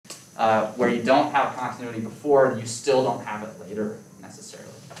where you don't have continuity before, you still don't have it later necessarily.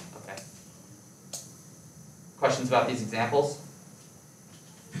 Okay. Questions about these examples?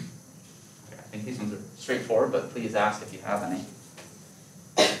 Okay, I think these ones are straightforward, but please ask if you have any.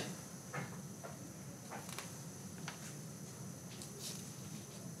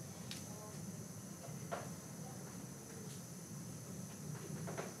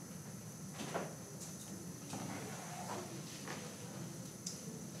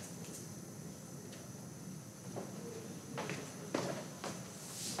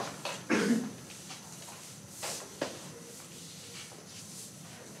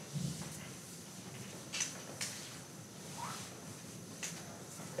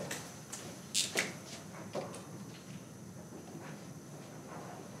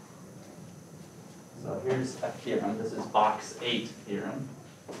 So here's a theorem. This is box 8 theorem.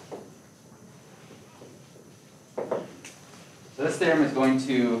 So this theorem is going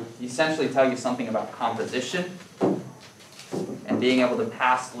to essentially tell you something about composition and being able to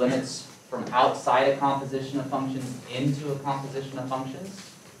pass limits from outside a composition of functions into a composition of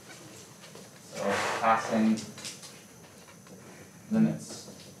functions. So passing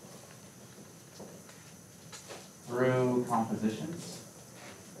limits through compositions.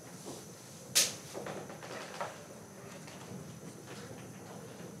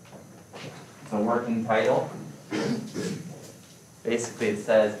 It's a working title. Basically it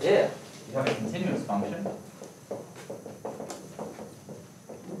says if you have a continuous function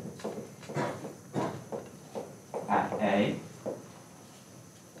at A,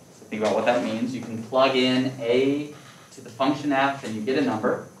 so think about what that means. You can plug in A to the function f and you get a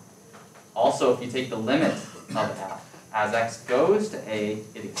number. Also, if you take the limit of f as x goes to A,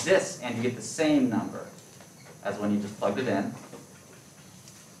 it exists and you get the same number as when you just plugged it in.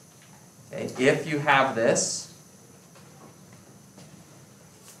 Okay. If you have this,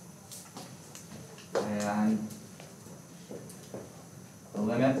 and the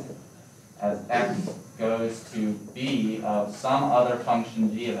limit as x goes to b of some other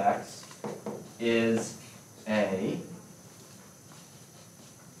function g of x is A,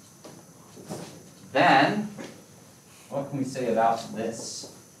 then what can we say about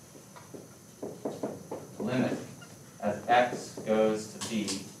this? Limit as x goes to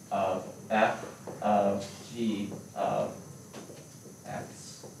b of f of g of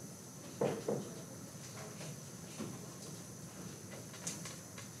x.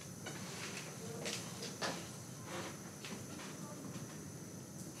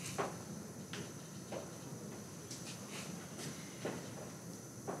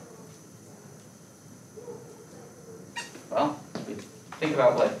 Well, think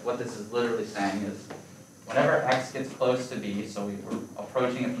about what this is literally saying is whenever x gets close to b, so we're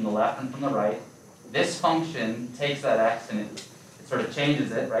approaching it from the left and from the right, this function takes that x and it sort of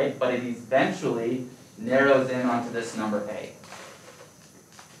changes it, right? But it eventually narrows in onto this number A.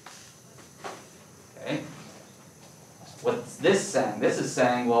 Okay? What's this saying? This is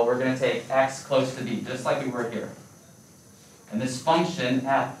saying, well, we're going to take x close to b, just like we were here. And this function,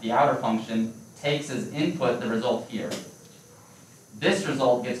 f, the outer function, takes as input the result here. This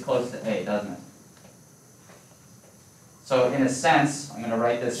result gets close to A, doesn't it? So in a sense, I'm going to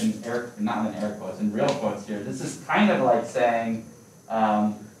write this in not in air quotes, in real quotes here. This is kind of like saying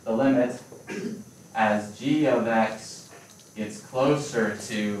the limit as g of x gets closer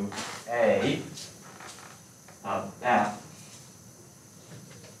to A of f.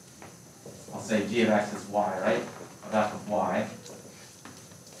 I'll say g of x is y, right? Of f of y.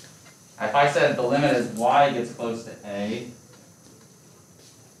 If I said the limit as y gets close to A,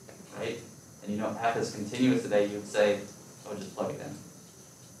 right? And you know f is continuous at A, you would say, oh, just plug it in.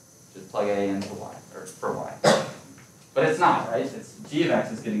 Just plug A into y, or for y. But it's not, right? It's g of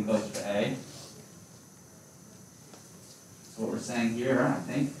x is getting closer to A. So what we're saying here, I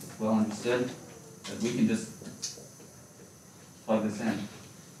think, is well understood, that we can just plug this in.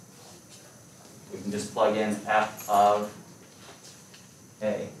 We can just plug in f of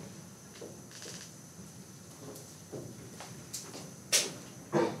A.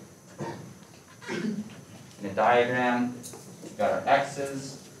 In a diagram, we've got our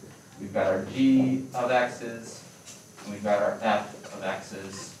x's, we've got our g of x's, and we've got our f of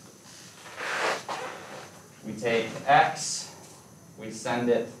x's. We take x, we send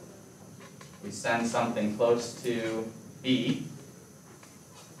something close to b.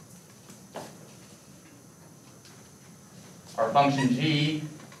 Our function g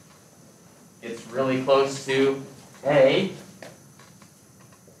gets really close to A.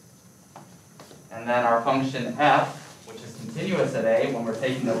 And then our function f, which is continuous at A, when we're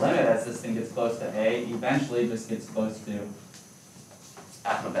taking the limit as this thing gets close to A, eventually just gets close to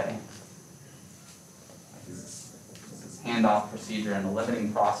f of a. This is handoff procedure and the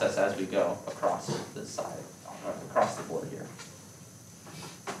limiting process as we go across this side, across the board here.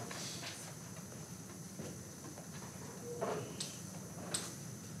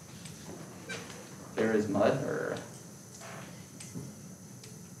 There is mud, or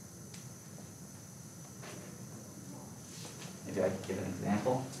maybe I could give an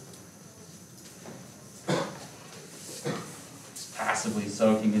example. Just passively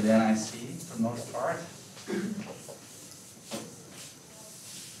soaking it in, I see, for the most part.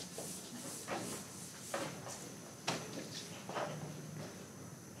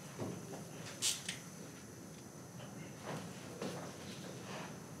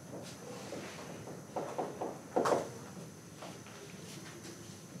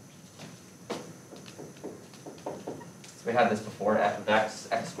 We had this before, f of x,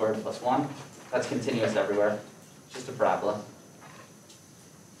 x squared plus 1. That's continuous everywhere. It's just a parabola.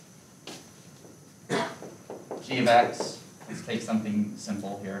 G of x, let's take something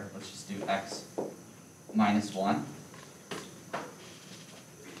simple here. Let's just do x minus 1.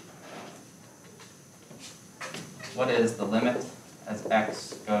 What is the limit as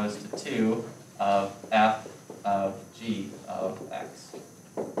x goes to 2 of f of g of x?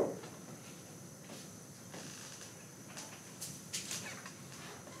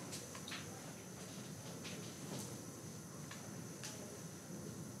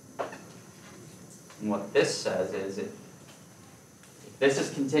 And what this says is if this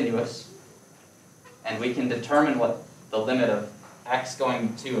is continuous, and we can determine what the limit of x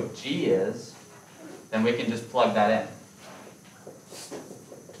going to 2 of g is, then we can just plug that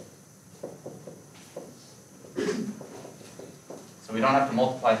in. So we don't have to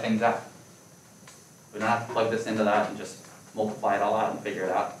multiply things out. We don't have to plug this into that and just multiply it all out and figure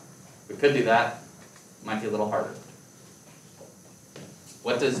it out. We could do that. It might be a little harder.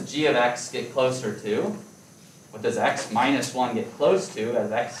 What does g of x get closer to? What does x minus 1 get close to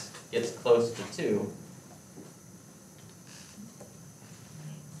as x gets close to 2?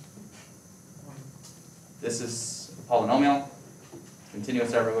 This is a polynomial, it's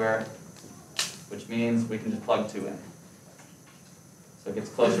continuous everywhere, which means we can just plug 2 in. So it gets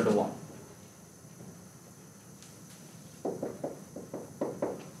closer to 1.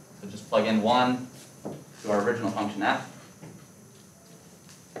 So just plug in 1 to our original function f.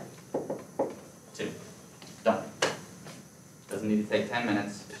 2. Done. Doesn't need to take 10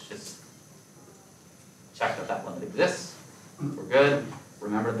 minutes. It's just check that that limit exists. We're good.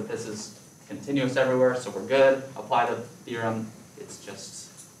 Remember that this is continuous everywhere, so we're good. Apply the theorem. It's just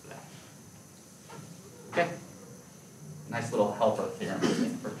that. Okay. Nice little helper theorem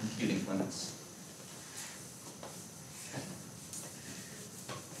for computing limits.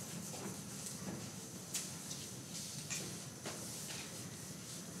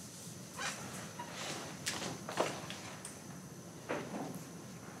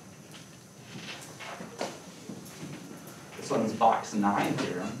 This one's box 9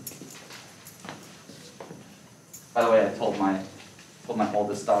 theorem. By the way, I told my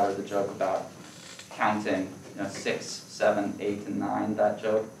oldest daughter the joke about counting, 6, 7, 8, and 9, that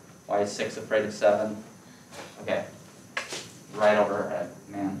joke. Why is 6 afraid of 7? Okay, right over her head,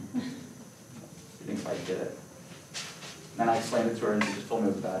 man. She didn't quite get it. Then I explained it to her and she just told me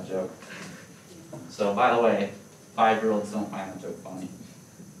it was a bad joke. So, by the way, 5-year-olds don't find that joke funny.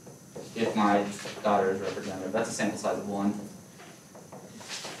 If my daughter is representative, that's a sample size of 1.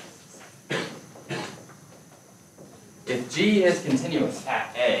 If G is continuous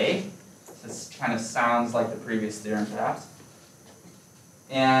at A, this kind of sounds like the previous theorem perhaps,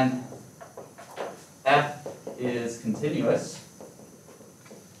 and F is continuous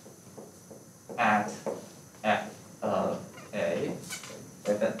at F of A,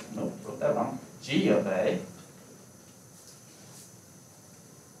 wrote that wrong, G of A,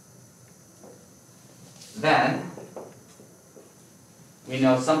 then we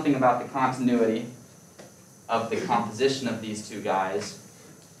know something about the continuity of the composition of these two guys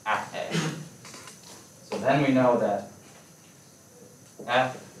at A. So then we know that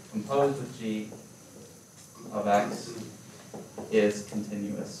F composed with G of X is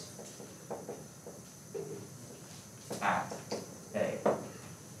continuous at A.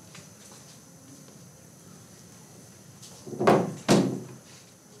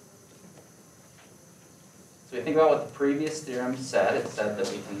 So we think about what the previous theorem said. It said that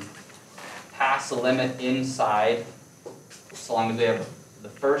we can pass a limit inside so long as we have the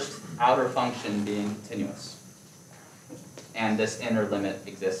first outer function being continuous and this inner limit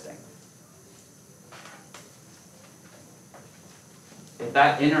existing. If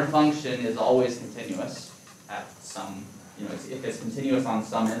that inner function is always continuous at some you know, if it's continuous on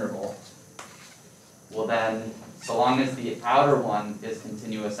some interval, well then, so long as the outer one is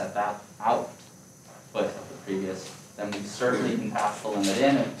continuous at that output of the previous, then we certainly can pass the limit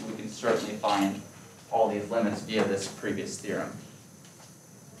in, and we can certainly find all these limits via this previous theorem.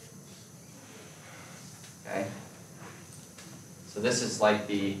 Okay? So this is like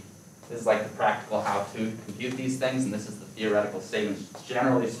the practical how to compute these things, and this is the theoretical statement.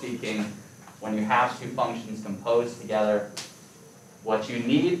 Generally speaking, when you have two functions composed together, what you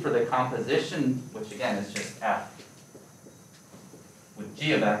need for the composition, which again is just f, with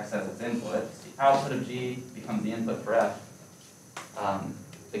g of x as its input, the output of g becomes the input for f.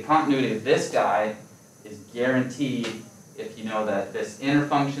 The continuity of this guy is guaranteed if you know that this inner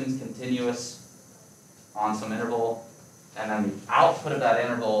function is continuous on some interval, and then the output of that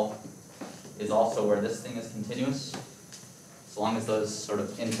interval is also where this thing is continuous. So long as those sort of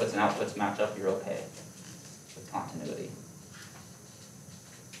inputs and outputs match up, you're okay with continuity.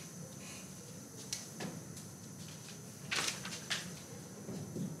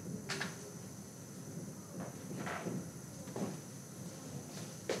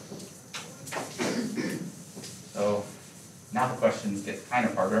 So now the questions get kind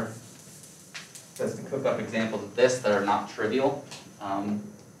of harder. Because to cook up examples of this that are not trivial, well,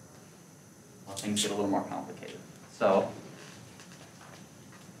 things get a little more complicated. So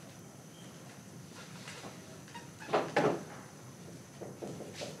the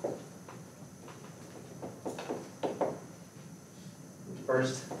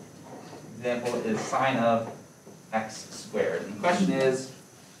first example is sine of x squared. And the question is,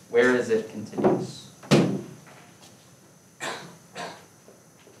 where is it continuous?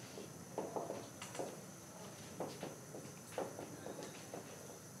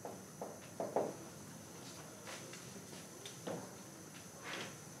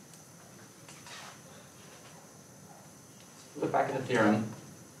 Look back at the theorem.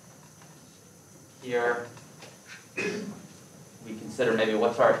 Here, we consider maybe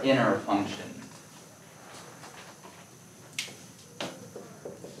what's our inner function.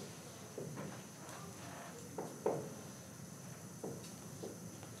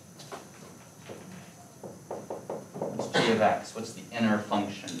 What's g of x? What's the inner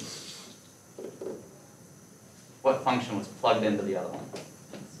function? What function was plugged into the other one?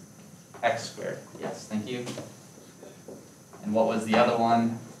 X squared. Yes, thank you. And what was the other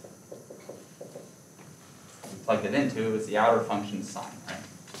one we plugged it into? It was the outer function sine, right?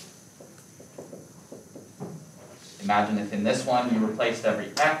 Imagine if in this one you replaced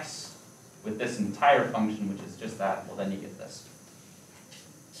every x with this entire function, which is just that, well then you get this.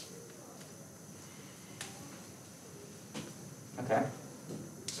 Okay?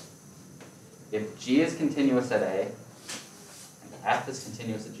 If g is continuous at a, and f is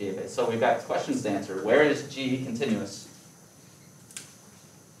continuous at g of a, so we've got questions to answer. Where is g continuous?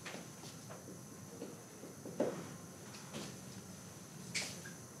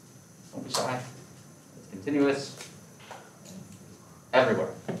 It's continuous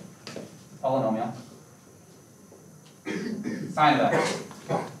everywhere. Polynomial. Sine of x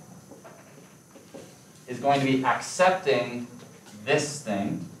is going to be accepting this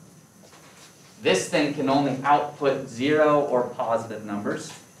thing. This thing can only output 0 or positive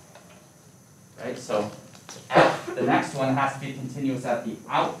numbers. Right? So f, the next one, has to be continuous at the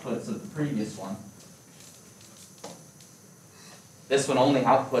outputs of the previous one. This one only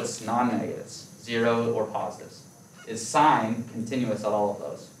outputs non-negatives, 0 or positives. Is sine continuous at all of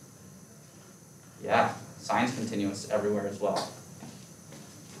those? Yeah, sine's continuous everywhere as well.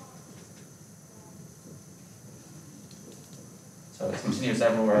 So it's continuous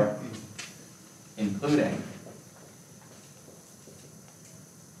everywhere, including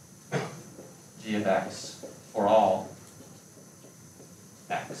g of x for all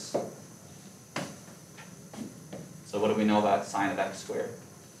x. So what do we know about sine of x squared?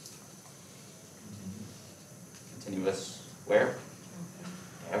 Continuous where?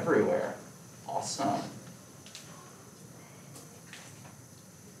 Everywhere. Awesome.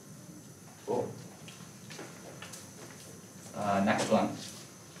 Cool. Next one.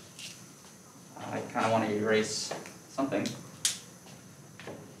 I kind of want to erase something.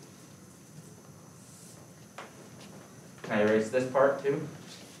 Can I erase this part too?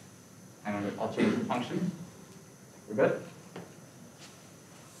 And I'll change the function. We're good?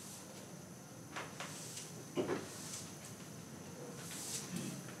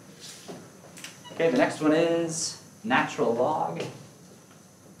 Okay, the next one is natural log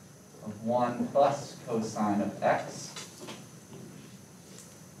of 1 plus cosine of x.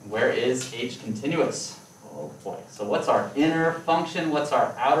 Where is h continuous? Oh boy. So what's our inner function? What's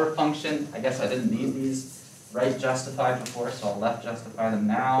our outer function? I guess I didn't need these right justified before, so I'll left justify them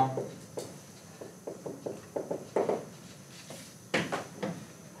now.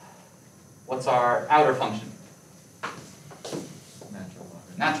 What's our outer function?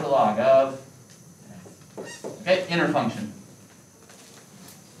 Natural log of, okay, inner function.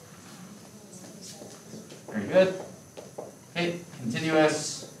 Very good. Okay,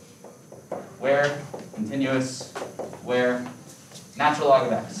 continuous, where, continuous, where, natural log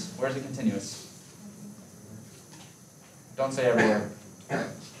of x. Where's it continuous? Don't say everywhere.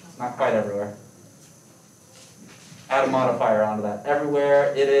 It's not quite everywhere. Add a modifier onto that.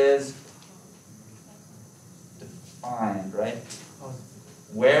 Everywhere it is defined, right?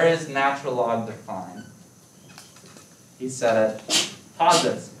 Where is natural log defined? He said it.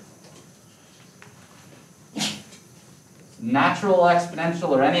 Positive. Natural exponential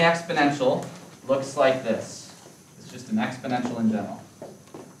or any exponential looks like this. It's just an exponential in general.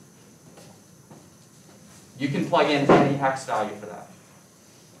 You can plug in any x value for that.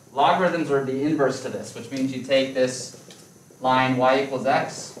 Logarithms are the inverse to this, which means you take this line y equals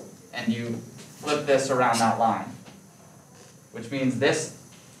x and you flip this around that line. Which means this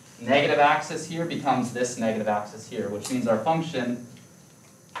negative axis here becomes this negative axis here, which means our function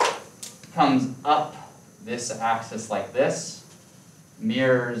comes up this axis like this,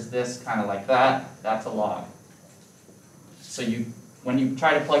 mirrors this kind of like that. That's a log. So when you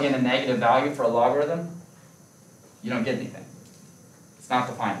try to plug in a negative value for a logarithm, you don't get anything. It's not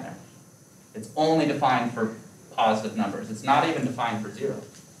defined there. It's only defined for positive numbers. It's not even defined for 0.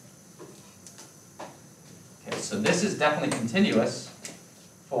 Okay, so this is definitely continuous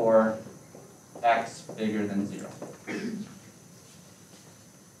for x bigger than 0.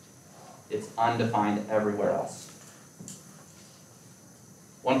 It's undefined everywhere else.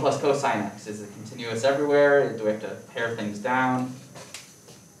 1 plus cosine x. Is it continuous everywhere? Do we have to pare things down?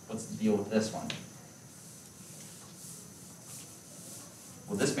 What's the deal with this one?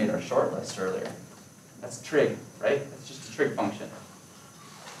 Well, this made our short list earlier. That's trig, right? That's just a trig function.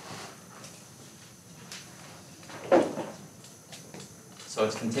 So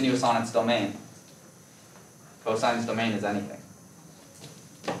it's continuous on its domain. Cosine's domain is anything.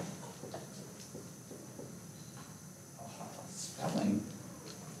 Oh, spelling.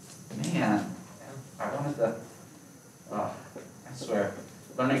 Man, I wanted to. Oh, I swear.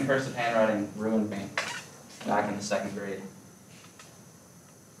 Learning cursive handwriting ruined me back in the 2nd grade.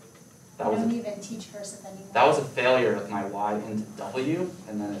 I don't even teach cursive anymore. That was a failure of my Y into W,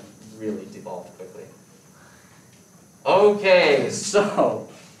 and then it really devolved quickly. Okay, so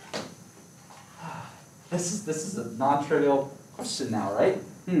this is a non-trivial question now, right?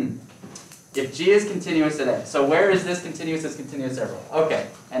 If G is continuous at A, so where is this continuous? It's continuous everywhere. Okay,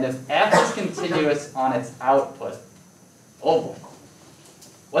 and if F is continuous on its output, oh boy,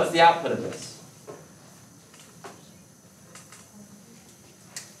 what's the output of this?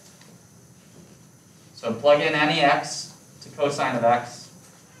 So plug in any x to cosine of x.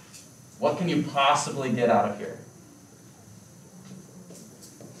 What can you possibly get out of here?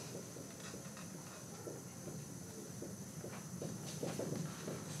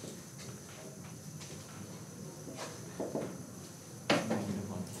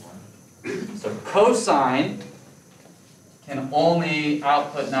 So cosine can only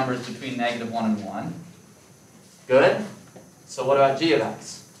output numbers between -1 and 1. Good. So what about g of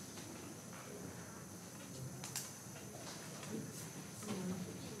x?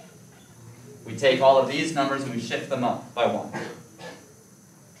 We take all of these numbers and we shift them up by 1.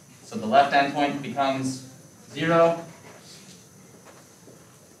 So the left endpoint becomes 0.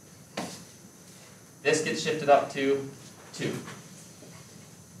 This gets shifted up to 2.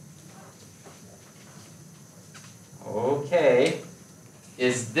 Okay,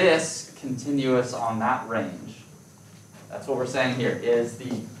 is this continuous on that range? That's what we're saying here. Is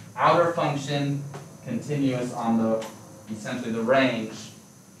the outer function continuous on the, essentially the range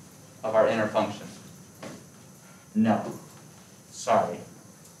of our inner function? No. Sorry.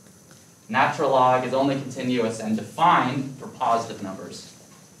 Natural log is only continuous and defined for positive numbers.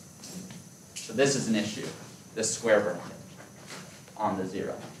 So this is an issue, this square bracket on the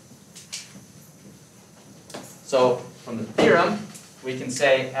 0. So from the theorem, we can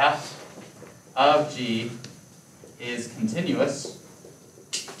say f of g is continuous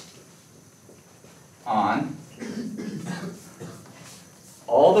on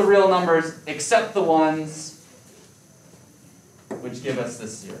all the real numbers except the ones which give us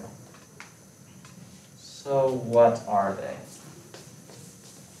this 0. So what are they?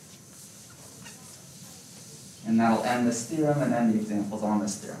 And that'll end this theorem and end the examples on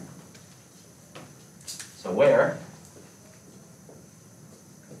this theorem. So where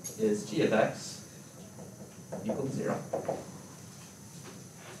is g of x equal to 0.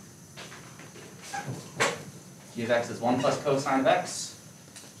 G of x is 1 plus cosine of x.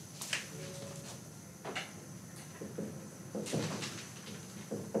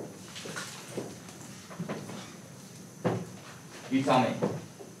 You tell me.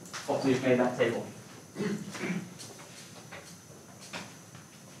 Hopefully you've made that table.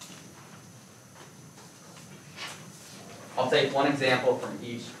 I'll take one example from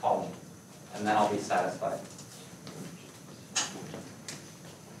each column, and then I'll be satisfied.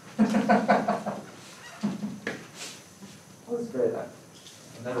 That was great.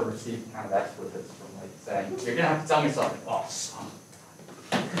 I've never received kind of expletives from like saying, you're gonna have to tell me something. Oh, son.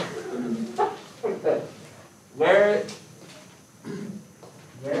 Okay. Where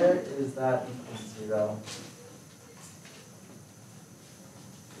is that equal to 0?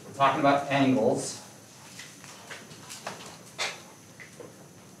 We're talking about angles.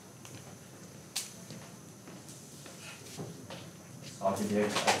 So I'll give you a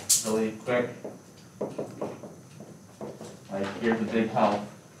really quick, like here's the big help.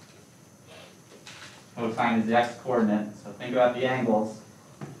 Cosine is the x-coordinate, so think about the angles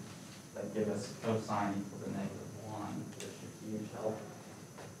that give us cosine equal to -1. There's your huge help.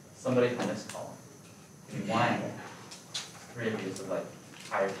 Somebody from this column. Give me one angle. 3 of these are like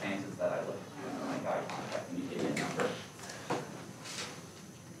higher chances that I look at you and make eye contact and you give me a number.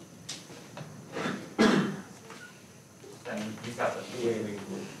 Then you've got the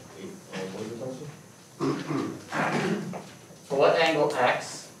So what angle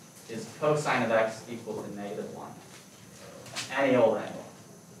x is cosine of x equal to -1? Any old angle.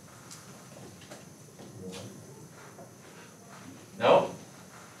 Nope.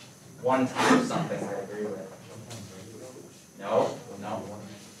 1 times something I agree with. No.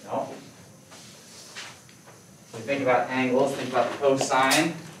 So think about angles, think about the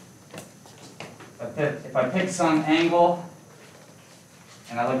cosine. If I pick some angle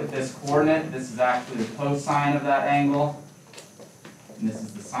and I look at this coordinate, this is actually the cosine of that angle, and this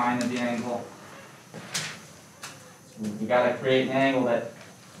is the sine of the angle. So we got to create an angle that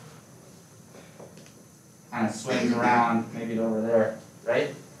kind of swings around, maybe over there,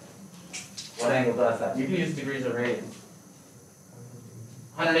 right? What angle does that? You can use degrees or radians.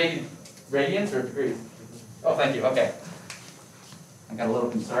 180 radians or degrees? Oh, thank you. Okay. I got a little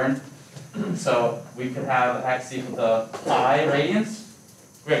concerned. So we could have x equal to pi radians.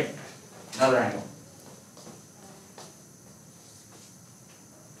 Great. Another angle.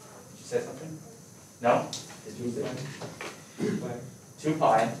 Did you say something? No? Did you say something? 2 pi. 2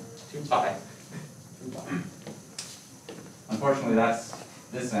 pi. 2 pi. Unfortunately, that's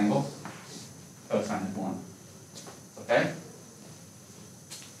this angle. Cosine is 1. Okay?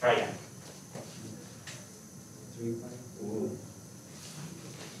 Try again. 3 pi. Ooh.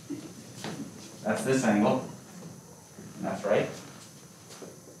 That's this angle. And that's right.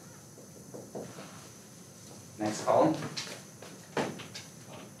 Next column.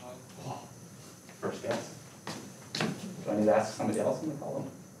 First guess. Do I need to ask somebody else in the column?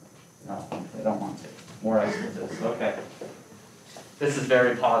 No, they don't want to. More expletives. Okay. This is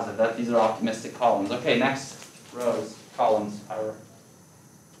very positive. These are optimistic columns. Okay, next rows, columns, however.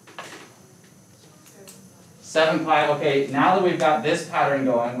 7 pi, okay, now that we've got this pattern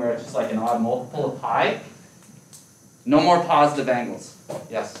going where it's just like an odd multiple of pi, no more positive angles.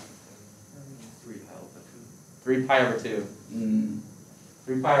 Yes? 3 pi over 2. 3 pi over 2.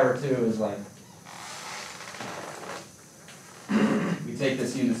 3 pi over 2 is like, we take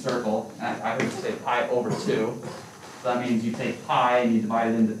this unit circle, and I would say pi over 2. So that means you take pi and you divide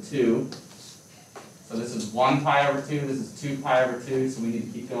it into 2. So this is 1 pi over 2, this is 2 pi over 2, so we need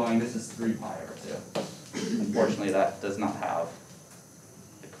to keep going. This is 3 pi over 2. Unfortunately, that does not have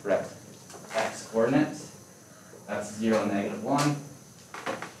the correct x coordinates. That's 0 and -1.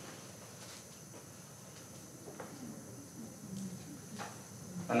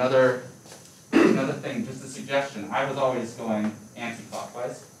 Another thing, just a suggestion. I was always going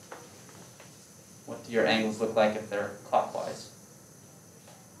anti-clockwise. What do your angles look like if they're clockwise?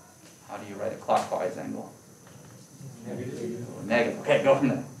 How do you write a clockwise angle? Negative. Negative. Okay, go from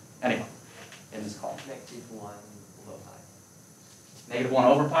there. Anyway, in this column. -1 over pi. -1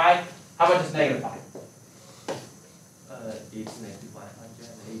 over pi? How about just negative pi? It's negative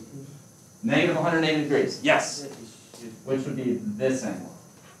 180. Negative 180 degrees. Yes. It should Which would be this angle.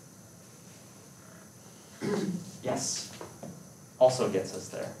 Yes. Also gets us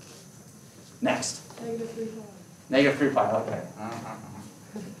there. Next. -3 pi. -3 pi. Okay.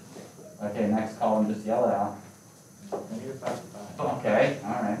 Okay, next column, just yell it out. -5 pi. Okay,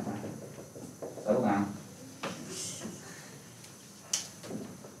 all right. Settle down.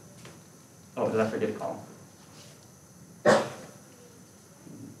 Oh, did I forget a column?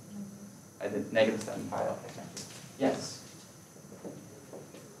 did negative 7 pi, okay, thank you. Yes?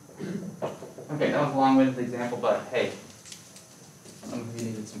 Okay, that was a long-winded example, but hey, some of you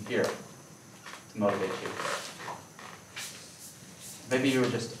needed some fear to motivate you. Maybe you were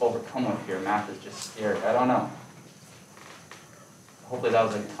just overcome with fear. Math is just scary. I don't know. Hopefully that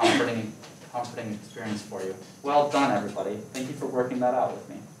was a comforting experience for you. Well done, everybody. Thank you for working that out with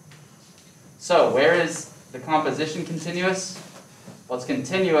me. So, where is the composition continuous? Well, it's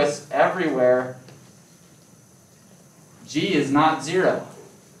continuous everywhere G is not 0.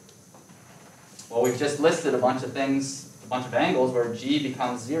 Well, we've just listed a bunch of things, a bunch of angles where G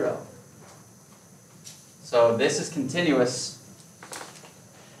becomes 0. So this is continuous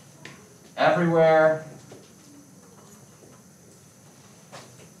everywhere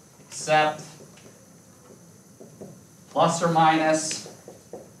except plus or minus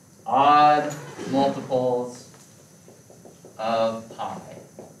odd multiples of pi.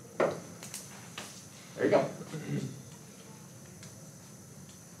 There you go.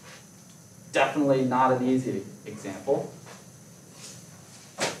 Definitely not an easy example.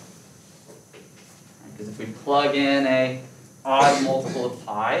 Because if we plug in a odd multiple of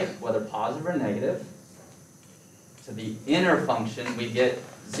pi, whether positive or negative, to the inner function, we get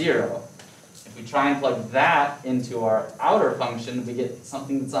 0. If we try and plug that into our outer function, we get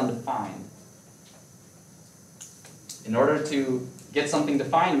something that's undefined. In order to get something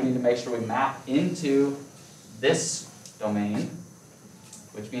defined, we need to make sure we map into this domain,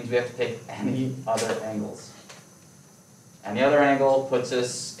 which means we have to take any other angles. Any other angle puts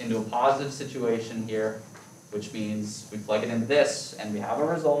us into a positive situation here, which means we plug it into this, and we have a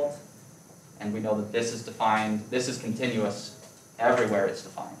result, and we know that this is defined, this is continuous everywhere it's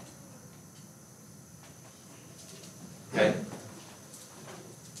defined. Okay?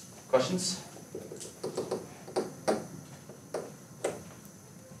 Questions?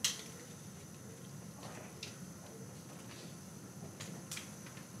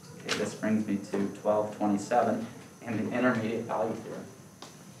 Okay, this brings me to 1227 and the intermediate value theorem.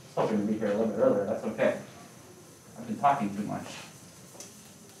 I was hoping to be here a little bit earlier, that's okay. I've been talking too much.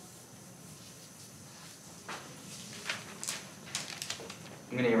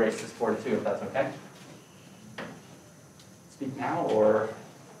 I'm going to erase this board too, if that's okay. Speak now, or...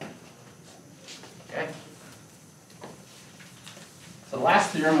 Okay. So the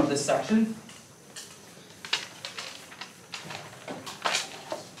last theorem of this section,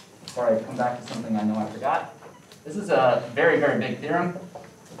 before I come back to something I know I forgot, this is a very, very big theorem.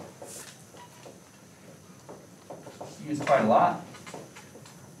 Used quite a lot.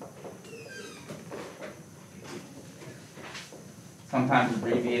 Sometimes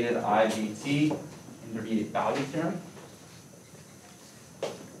abbreviated IVT, intermediate value theorem.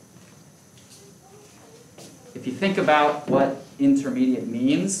 If you think about what intermediate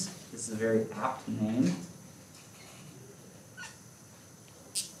means, this is a very apt name.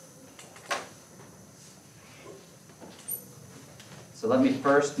 So let me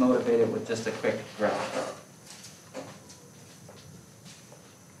first motivate it with just a quick graph.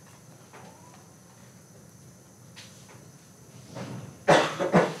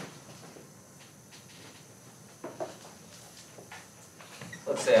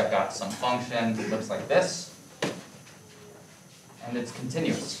 Let's say I've got some function that looks like this, and it's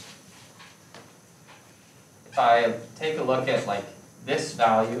continuous. If I take a look at like this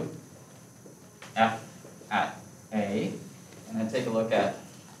value, f at a, and I take a look at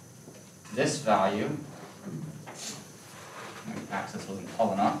this value, my axis wasn't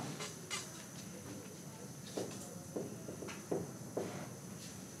tall enough.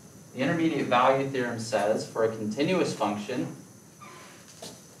 The intermediate value theorem says for a continuous function,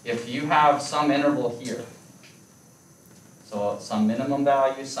 if you have some interval here, so some minimum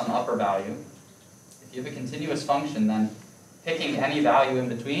value, some upper value, if you have a continuous function, then picking any value in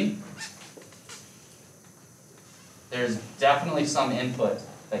between, there's definitely some input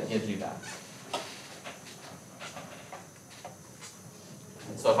that gives you that.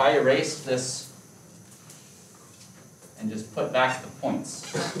 And so if I erase this and just put back the points,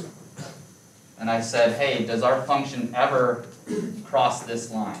 and I said, hey, does our function ever cross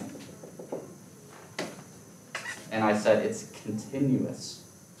this line? And I said it's continuous.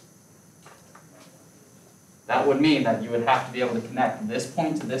 That would mean that you would have to be able to connect this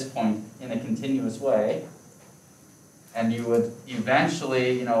point to this point in a continuous way, and you would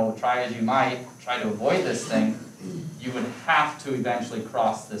eventually, try as you might, try to avoid this thing, you would have to eventually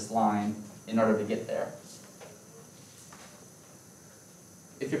cross this line in order to get there.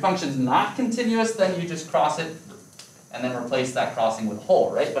 If your function's not continuous, then you just cross it and then replace that crossing with a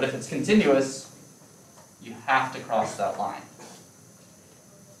hole, right? But if it's continuous, you have to cross that line.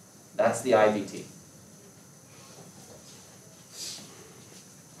 That's the IVT.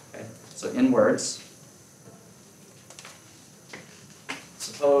 Okay, so in words,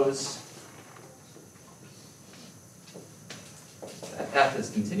 suppose that f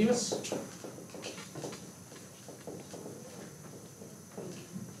is continuous.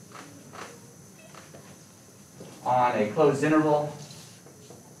 On a closed interval.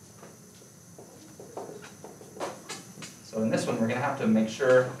 So in this one, we're going to have to make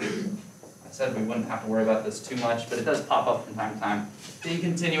sure, I said we wouldn't have to worry about this too much, but it does pop up from time to time. Being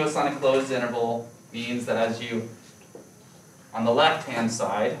continuous on a closed interval means that as you, on the left-hand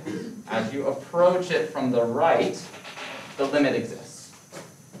side, as you approach it from the right, the limit exists.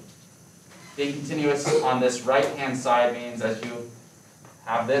 Being continuous on this right-hand side means as you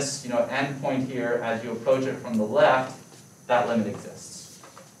have this, end point here, as you approach it from the left, that limit exists.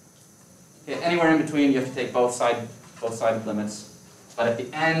 Okay, anywhere in between, you have to take both sided limits. But at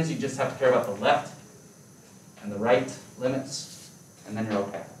the ends, you just have to care about the left and the right limits, and then you're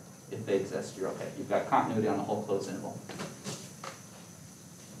okay. If they exist, you're okay. You've got continuity on the whole closed interval.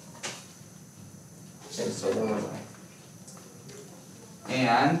 Okay, so where was I?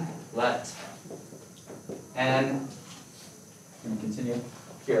 And let n, and continue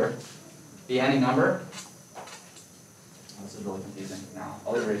here, be any number. Oh, this is really confusing. Now,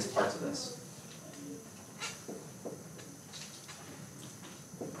 I'll erase parts of this.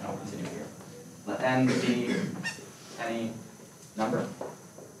 And I'll continue here. Let n be any number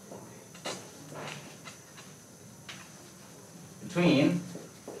between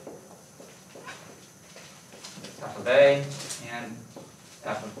f of a and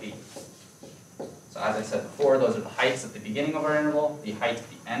f of b. So as I said before, those are the heights at the beginning of our interval, the height at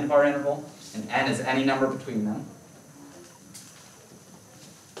the end of our interval, and n is any number between them.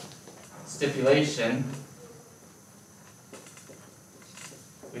 Stipulation,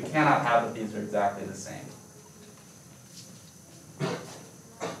 we cannot have that these are exactly the same.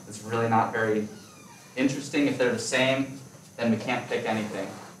 It's really not very interesting. If they're the same, then we can't pick anything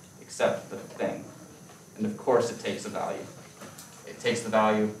except the thing. And of course it takes a value. It takes the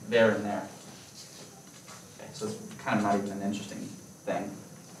value there and there. So it's kind of not even an interesting thing.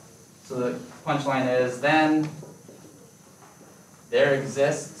 So the punchline is, then there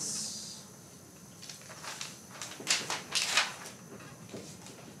exists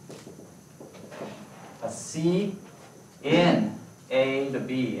a C in A to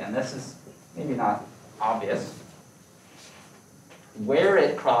B, and this is maybe not obvious. Where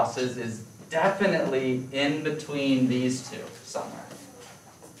it crosses is definitely in between these two somewhere.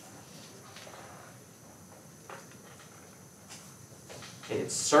 It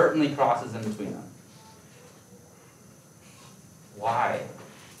certainly crosses in between them. Why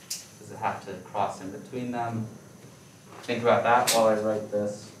does it have to cross in between them? Think about that while I write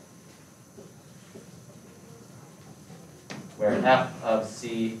this. Where f of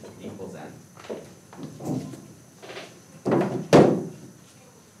c equals n.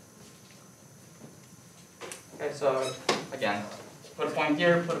 Okay, so again, put a point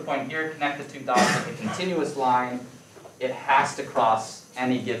here, connect the two dots with a continuous line. It has to cross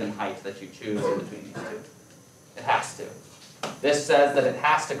any given height that you choose in between these two. It has to. This says that it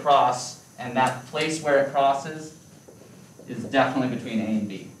has to cross, and that place where it crosses is definitely between A and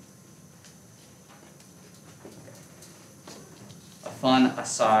B. A fun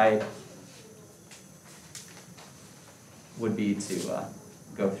aside would be to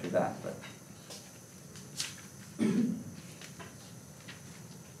go through that, but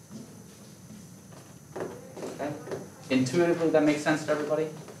okay. Intuitively, that makes sense to everybody?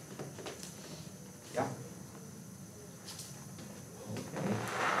 Yeah? Okay.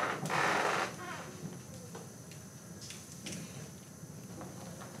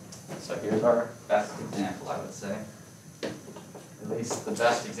 So here's our best example, I would say. At least the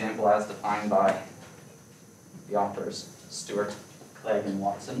best example as defined by the authors, Stewart, Clegg, and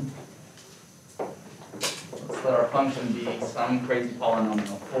Watson. Let's let our function be some crazy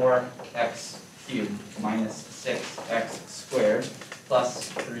polynomial, 4x cubed minus 6x squared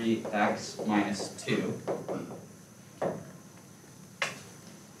plus 3x minus 2.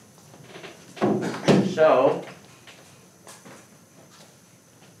 Show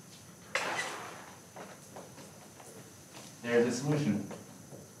there's a solution.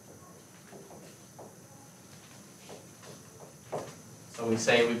 So we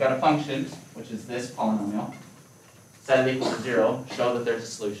say we've got a function, which is this polynomial, set it equal to 0, show that there's a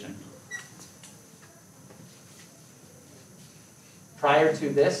solution. Prior to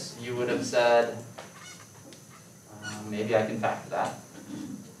this, you would have said, maybe I can factor that,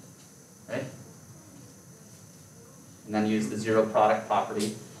 right? And then use the zero product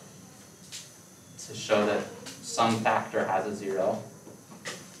property to show that some factor has a 0,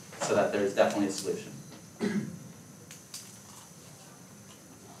 so that there's definitely a solution.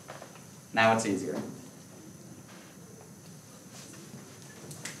 Now it's easier.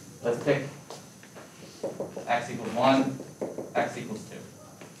 Let's pick x equals 1, x equals 2.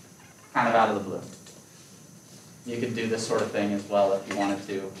 Kind of out of the blue. You could do this sort of thing as well if you wanted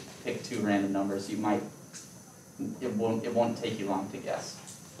to pick 2 random numbers. You might, it won't take you long to guess.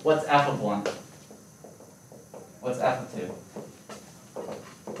 What's f of 1? What's f of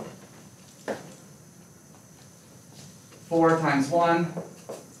 2? 4 times 1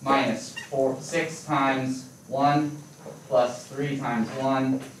 minus 6 times 1 plus 3 times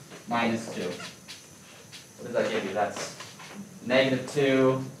 1 minus 2. What does that give you? That's negative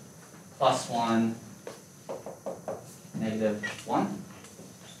 2 plus 1, negative 1.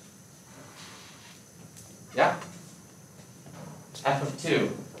 Yeah? F of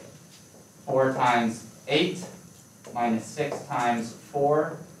 2, 4 times 8 minus 6 times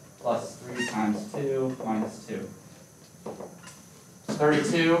 4 plus 3 times 2 minus 2.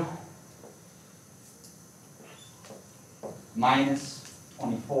 32 minus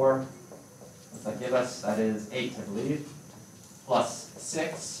 24. What's that give us? That is 8, I believe. Plus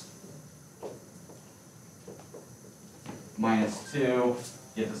 6 minus 2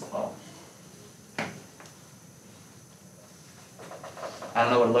 gives us 12. I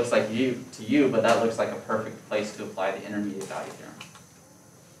don't know what it looks like to you, but that looks like a perfect place to apply the intermediate value theorem.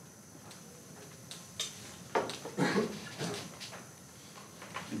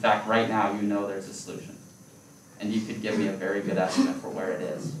 In fact, right now you know there's a solution. And you could give me a very good estimate for where it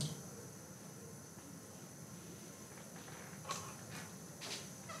is.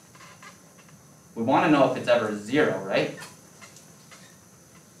 We want to know if it's ever 0, right?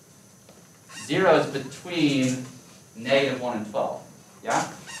 0 is between negative 1 and 12.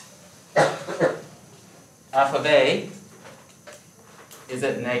 Yeah? F of A is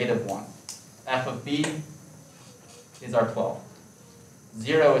at negative 1. F of B is our 12.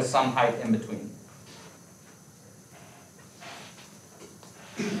 0 is some height in between.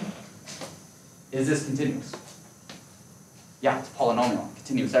 Is this continuous? Yeah, it's polynomial,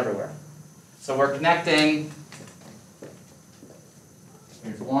 continuous everywhere. So we're connecting,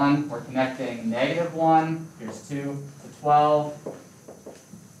 here's 1, we're connecting negative 1, here's 2 to 12.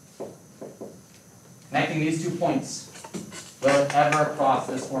 Connecting these 2 points. Will it ever cross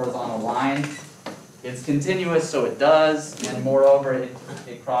this horizontal line? It's continuous, so it does, and moreover,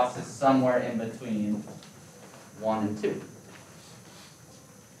 it crosses somewhere in between 1 and 2.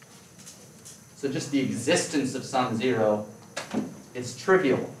 So just the existence of some 0 is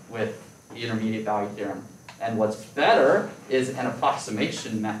trivial with the intermediate value theorem. And what's better is an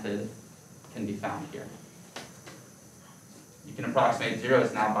approximation method can be found here. You can approximate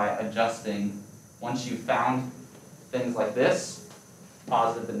zeros now by adjusting, once you've found things like this,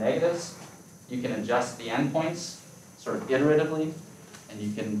 positive and negatives, you can adjust the endpoints sort of iteratively, and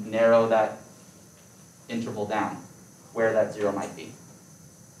you can narrow that interval down where that 0 might be.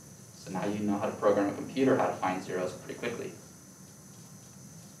 So now you know how to program a computer, how to find zeros pretty quickly.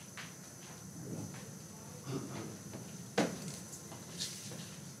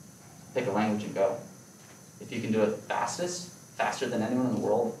 Pick a language and go. If you can do it faster than anyone in the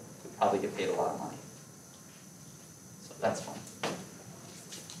world, you'll probably get paid a lot of money. So that's fun.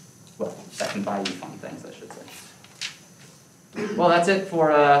 Well, that can buy you fun things, I should say. Well, that's it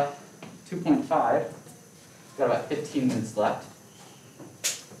for 2.5. We've got about 15 minutes left.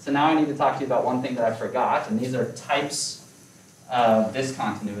 So now I need to talk to you about one thing that I forgot, and these are types of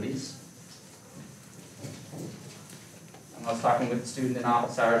discontinuities. I was talking with a student in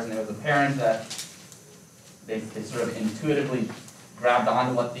office hours, and it was apparent that they sort of intuitively grabbed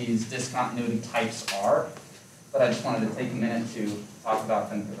onto what these discontinuity types are, but I just wanted to take a minute to talk about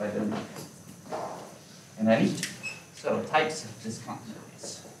them because I didn't. And ready? So, types of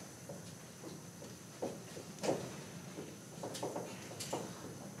discontinuities.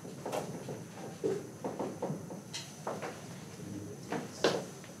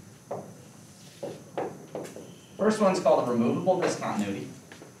 First one's called a removable discontinuity.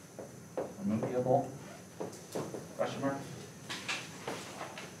 Removable, question mark.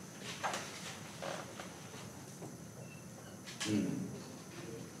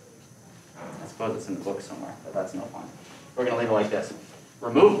 I suppose it's in the book somewhere, but that's no fun. We're going to leave it like this.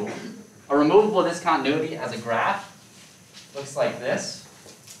 Removable. A removable discontinuity as a graph looks like this.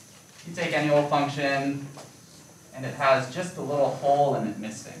 You take any old function, and it has just a little hole in it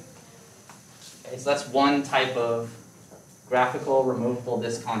missing. Okay, so that's one type of graphical removable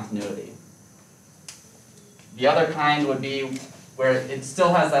discontinuity. The other kind would be where it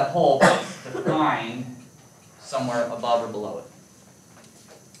still has that hole, but the defined somewhere above or below it.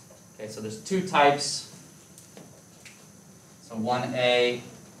 Okay, so there's two types. So 1A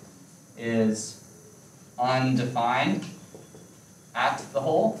is undefined at the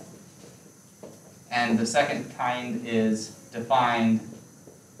hole, and the second kind is defined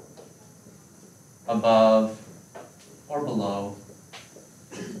above or below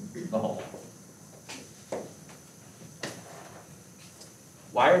the hole.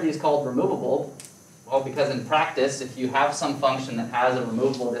 Why are these called removable? Well, because in practice, if you have some function that has a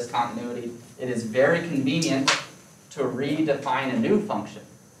removable discontinuity, it is very convenient to redefine a new function.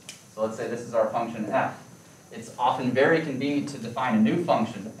 So let's say this is our function f. It's often very convenient to define a new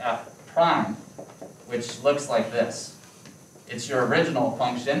function, f prime, which looks like this. It's your original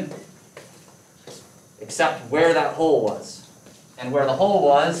function, except where that hole was. And where the hole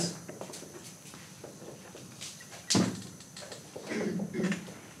was,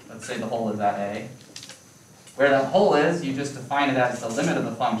 let's say the hole is at A. Where that hole is, you just define it as the limit of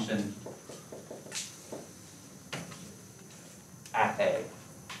the function at A.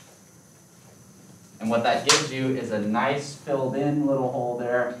 And what that gives you is a nice filled in little hole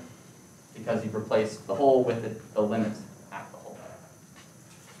there, because you've replaced the hole with the limit at the hole.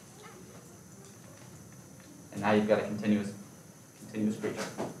 And now you've got a continuous creature.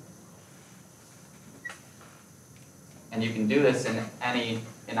 And you can do this in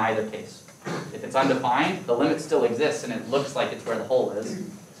either case. If it's undefined, the limit still exists and it looks like it's where the hole is,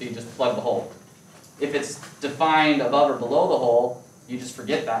 so you just plug the hole. If it's defined above or below the hole, you just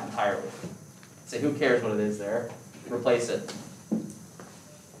forget that entirely. Say, who cares what it is there? Replace it.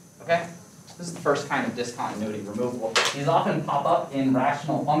 Okay? This is the first kind of discontinuity removable. These often pop up in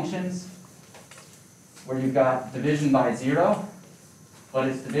rational functions where you've got division by 0, but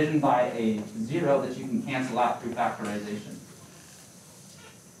it's division by a 0 that you can cancel out through factorization.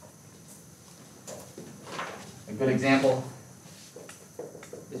 A good example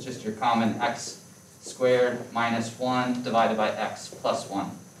is just your common x squared minus 1 divided by x plus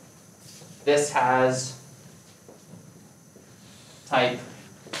 1. This has type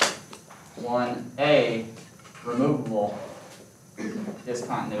 1A removable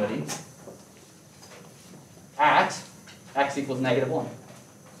discontinuity at x equals -1.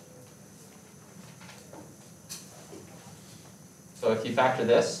 So if you factor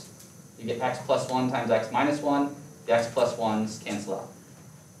this, you get x plus 1 times x minus 1. The x plus 1's cancel out.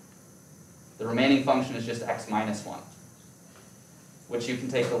 The remaining function is just x minus 1, which you can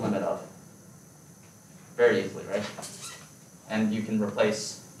take the limit of very easily, right? And you can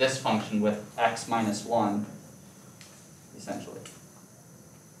replace this function with x minus 1, essentially.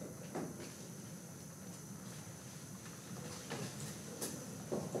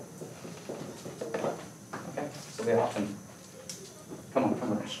 Okay, so they often come up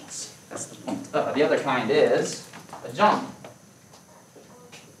from rationals. That's the point. The other kind is a jump.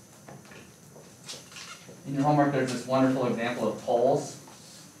 In your homework, there's this wonderful example of tolls.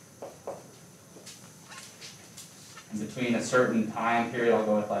 And between a certain time period, I'll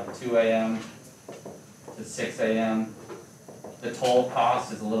go with like 2 a.m. to 6 a.m. The toll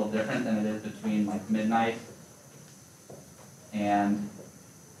cost is a little different than it is between like midnight and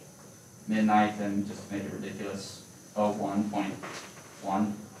just to make it ridiculous,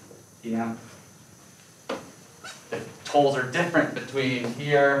 01.1 p.m. The tolls are different between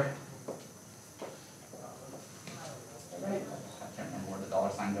here. I can't remember where the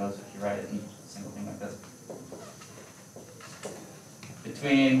dollar sign goes if you write it in a single thing like this.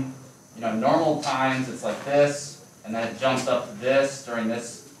 Between normal times it's like this, and then it jumps up to this during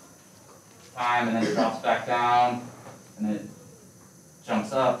this time, and then it drops back down, and then it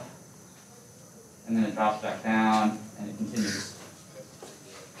jumps up, and then it drops back down, and it continues.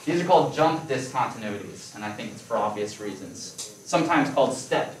 These are called jump discontinuities, and I think it's for obvious reasons. Sometimes called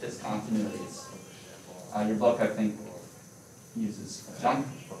step discontinuities. Your book, I think, uses jump.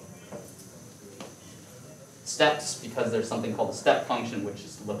 Steps, because there's something called a step function, which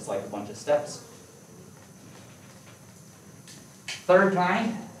just looks like a bunch of steps. Third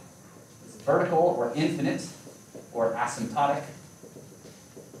kind is vertical or infinite or asymptotic.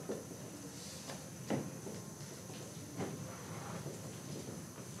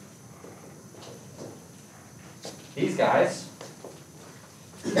 These guys,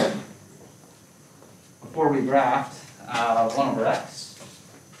 before we graphed 1 over x,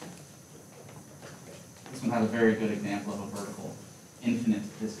 this one has a very good example of a vertical infinite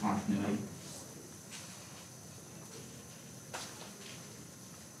discontinuity.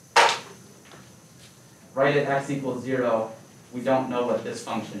 Right at x equals 0, we don't know what this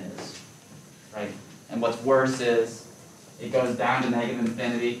function is, right? And what's worse is it goes down to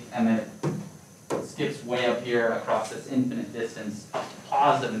 -infinity and then it skips way up here across this infinite distance, up to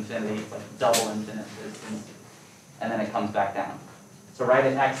positive infinity, it's like double infinite distance, and then it comes back down. So right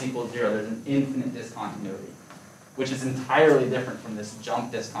at x equals 0, there's an infinite discontinuity, which is entirely different from this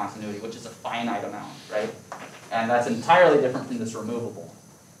jump discontinuity, which is a finite amount, right? And that's entirely different from this removable.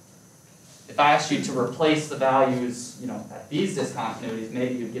 If I asked you to replace the values, at these discontinuities,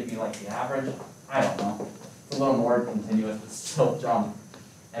 maybe you'd give me like the average. I don't know. It's a little more continuous, but still jump.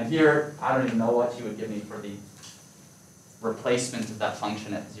 And here, I don't even know what you would give me for the replacement of that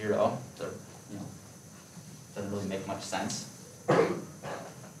function at 0. So, doesn't really make much sense.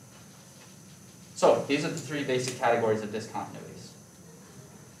 So these are the 3 basic categories of discontinuities.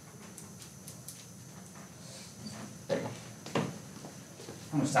 There you go.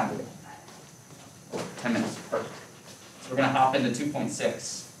 How much time do we have? 10 minutes, perfect. So we're going to hop into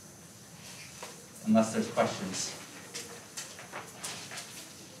 2.6, unless there's questions.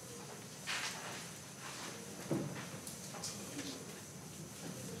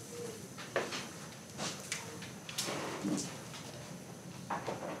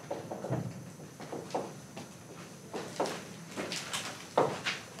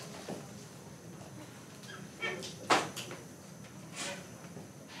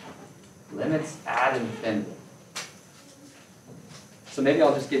 Limits ad infinitum. So maybe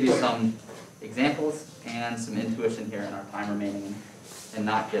I'll just give you some examples and some intuition here in our time remaining and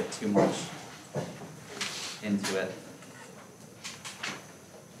not get too much into it.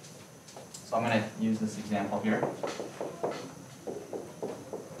 So I'm going to use this example here.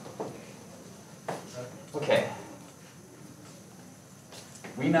 Okay.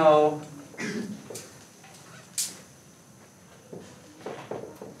 We know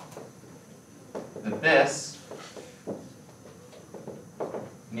that this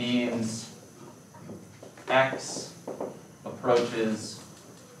means x approaches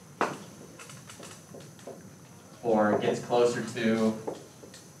or gets closer to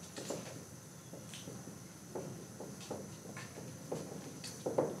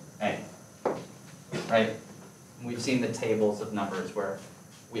a, right? We've seen the tables of numbers where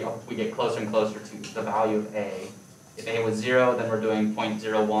we get closer and closer to the value of a. If a was 0, then we're doing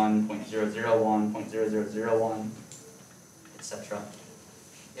 0.01, 0.001, 0.0001, etc.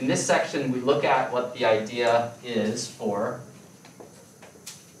 In this section, we look at what the idea is for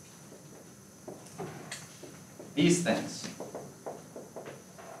these things.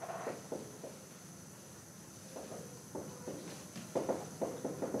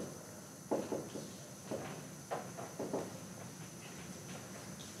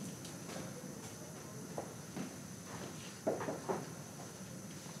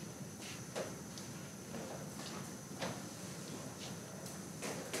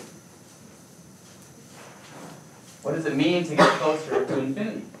 What does it mean to get closer to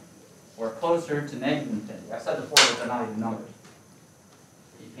infinity? Or closer to negative infinity? I said before that they're not even numbers.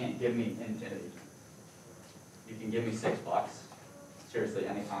 You can't give me infinity. You can give me $6. Seriously,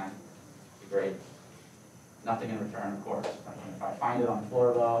 anytime. Great. Nothing in return, of course. If I find it on the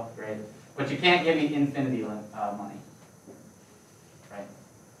floor, though, great. But you can't give me infinity money. Right?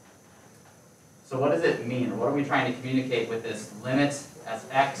 So what does it mean? Or what are we trying to communicate with this limit as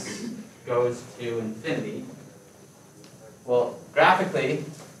x goes to infinity? Well, graphically,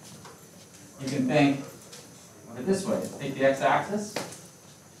 you can think of it this way. Take the x-axis.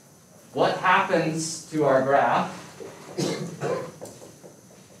 What happens to our graph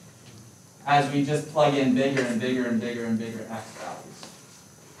as we just plug in bigger and bigger and bigger and bigger x values?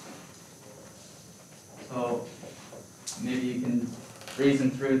 So maybe you can reason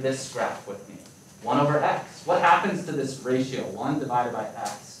through this graph with me. 1 over x. What happens to this ratio, 1 divided by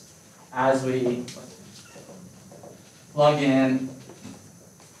x, as we plug in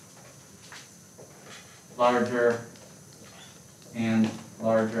larger and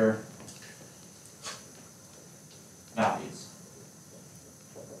larger values?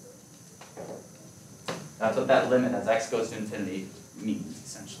 That's what that limit as x goes to infinity means,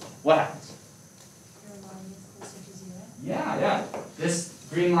 essentially. What happens? Your line is closer to 0. Yeah. This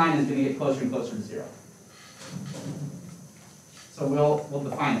green line is going to get closer and closer to 0. So we'll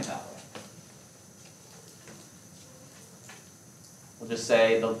define it that way. We'll just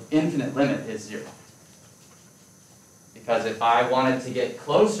say the infinite limit is 0. Because if I wanted to get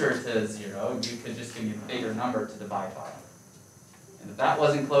closer to 0, you could just give me a bigger number to divide by. And if that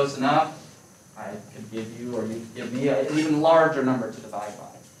wasn't close enough, I could give you, or you could give me, an even larger number to divide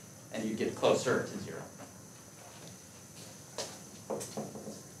by. And you'd get closer to 0.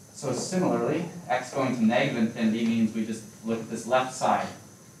 So similarly, x going to negative infinity means we just look at this left side.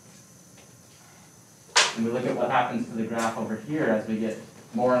 And we look at what happens to the graph over here as we get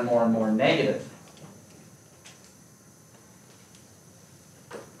more and more and more negative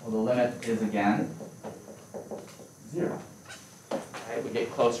Well, the limit is again 0. Right? We get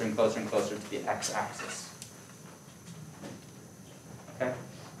closer and closer and closer to the x-axis. Okay?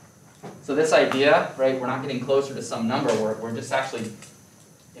 So this idea, right, we're not getting closer to some number, we're just actually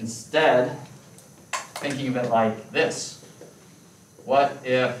instead thinking of it like this. What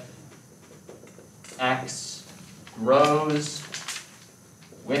if x grows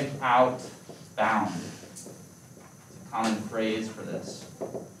without bound? It's a common phrase for this.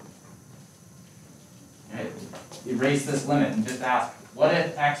 Right? Erase this limit and just ask, what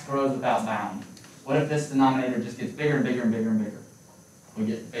if x grows without bound? What if this denominator just gets bigger and bigger and bigger and bigger? We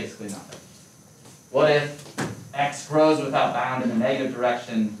get basically nothing. What if x grows without bound in the negative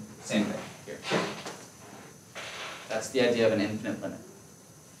direction? Same thing here. That's the idea of an infinite limit.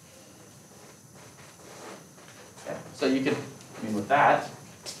 Okay. So you could, I mean, with that,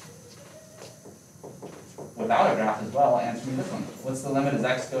 without a graph as well, answer me this one. What's the limit as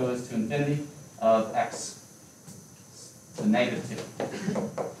x goes to infinity of x to negative 2?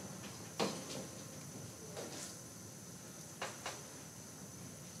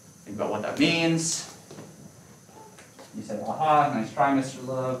 Think about what that means. You said, aha, nice try, Mr.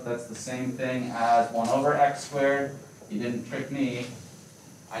 Love. That's the same thing as 1 over x squared. You didn't trick me.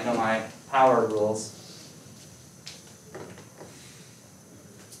 I know my power rules.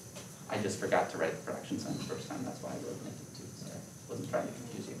 I just forgot to write the fraction sign the first time. That's why I wrote negative 2. Sorry. Wasn't trying to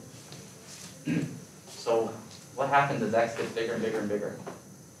confuse you. So what happens as x gets bigger and bigger and bigger?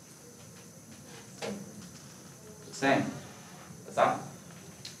 Same. That's not.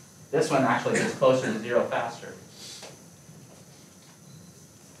 This one actually gets closer to 0 faster.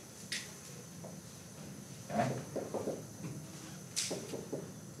 Okay.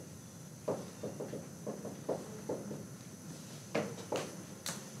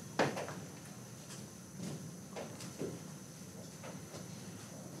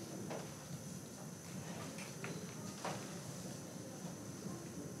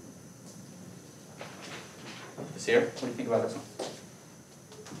 This here? What do you think about this one?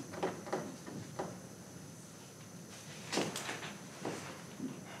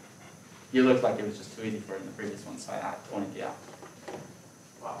 You looked like it was just too easy for you in the previous one, so I pointed you out.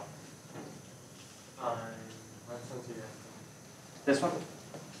 Wow. What sense are you asking? This one?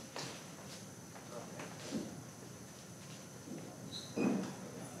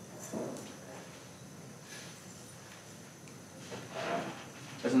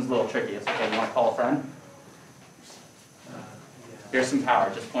 This one's a little tricky. It's okay. You want to call a friend? Yeah. Here's some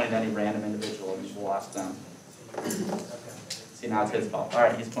power. Just point at any random individual and we'll ask them. Okay. See, now it's his fault. All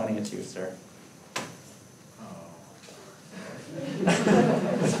right, he's pointing at you, sir.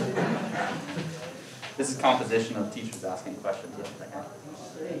 This is composition of teachers asking questions. Do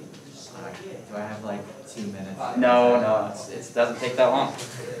I have like 2 minutes? No, it doesn't take that long.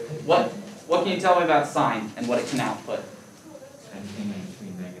 What can you tell me about sine and what it can output? Anything in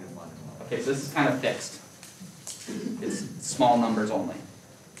between -1 and 1. Okay, so this is kind of fixed. It's small numbers only.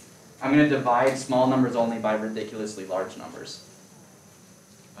 I'm going to divide small numbers only by ridiculously large numbers.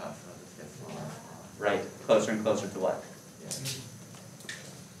 Oh, so this gets smaller. Right, closer and closer to what? Yeah.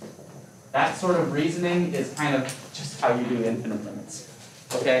 That sort of reasoning is kind of just how you do infinite limits.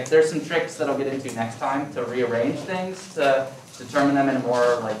 Okay, there's some tricks that I'll get into next time to rearrange things, to determine them in a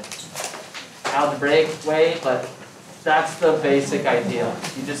more like algebraic way, but that's the basic idea.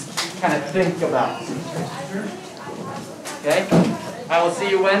 You just kind of think about it. Okay? I will see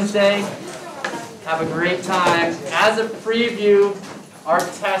you Wednesday. Have a great time. As a preview, our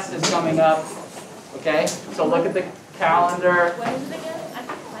test is coming up. Okay? So look at the calendar. When is it again? I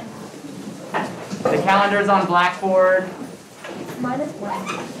can't find The calendar is on Blackboard. it.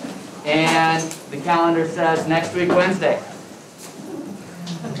 -1. And the calendar says next week, Wednesday.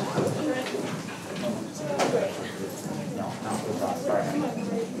 No, sorry.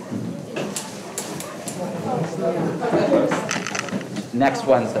 Next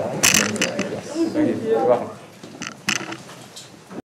Wednesday. Yes. Very good. You're welcome.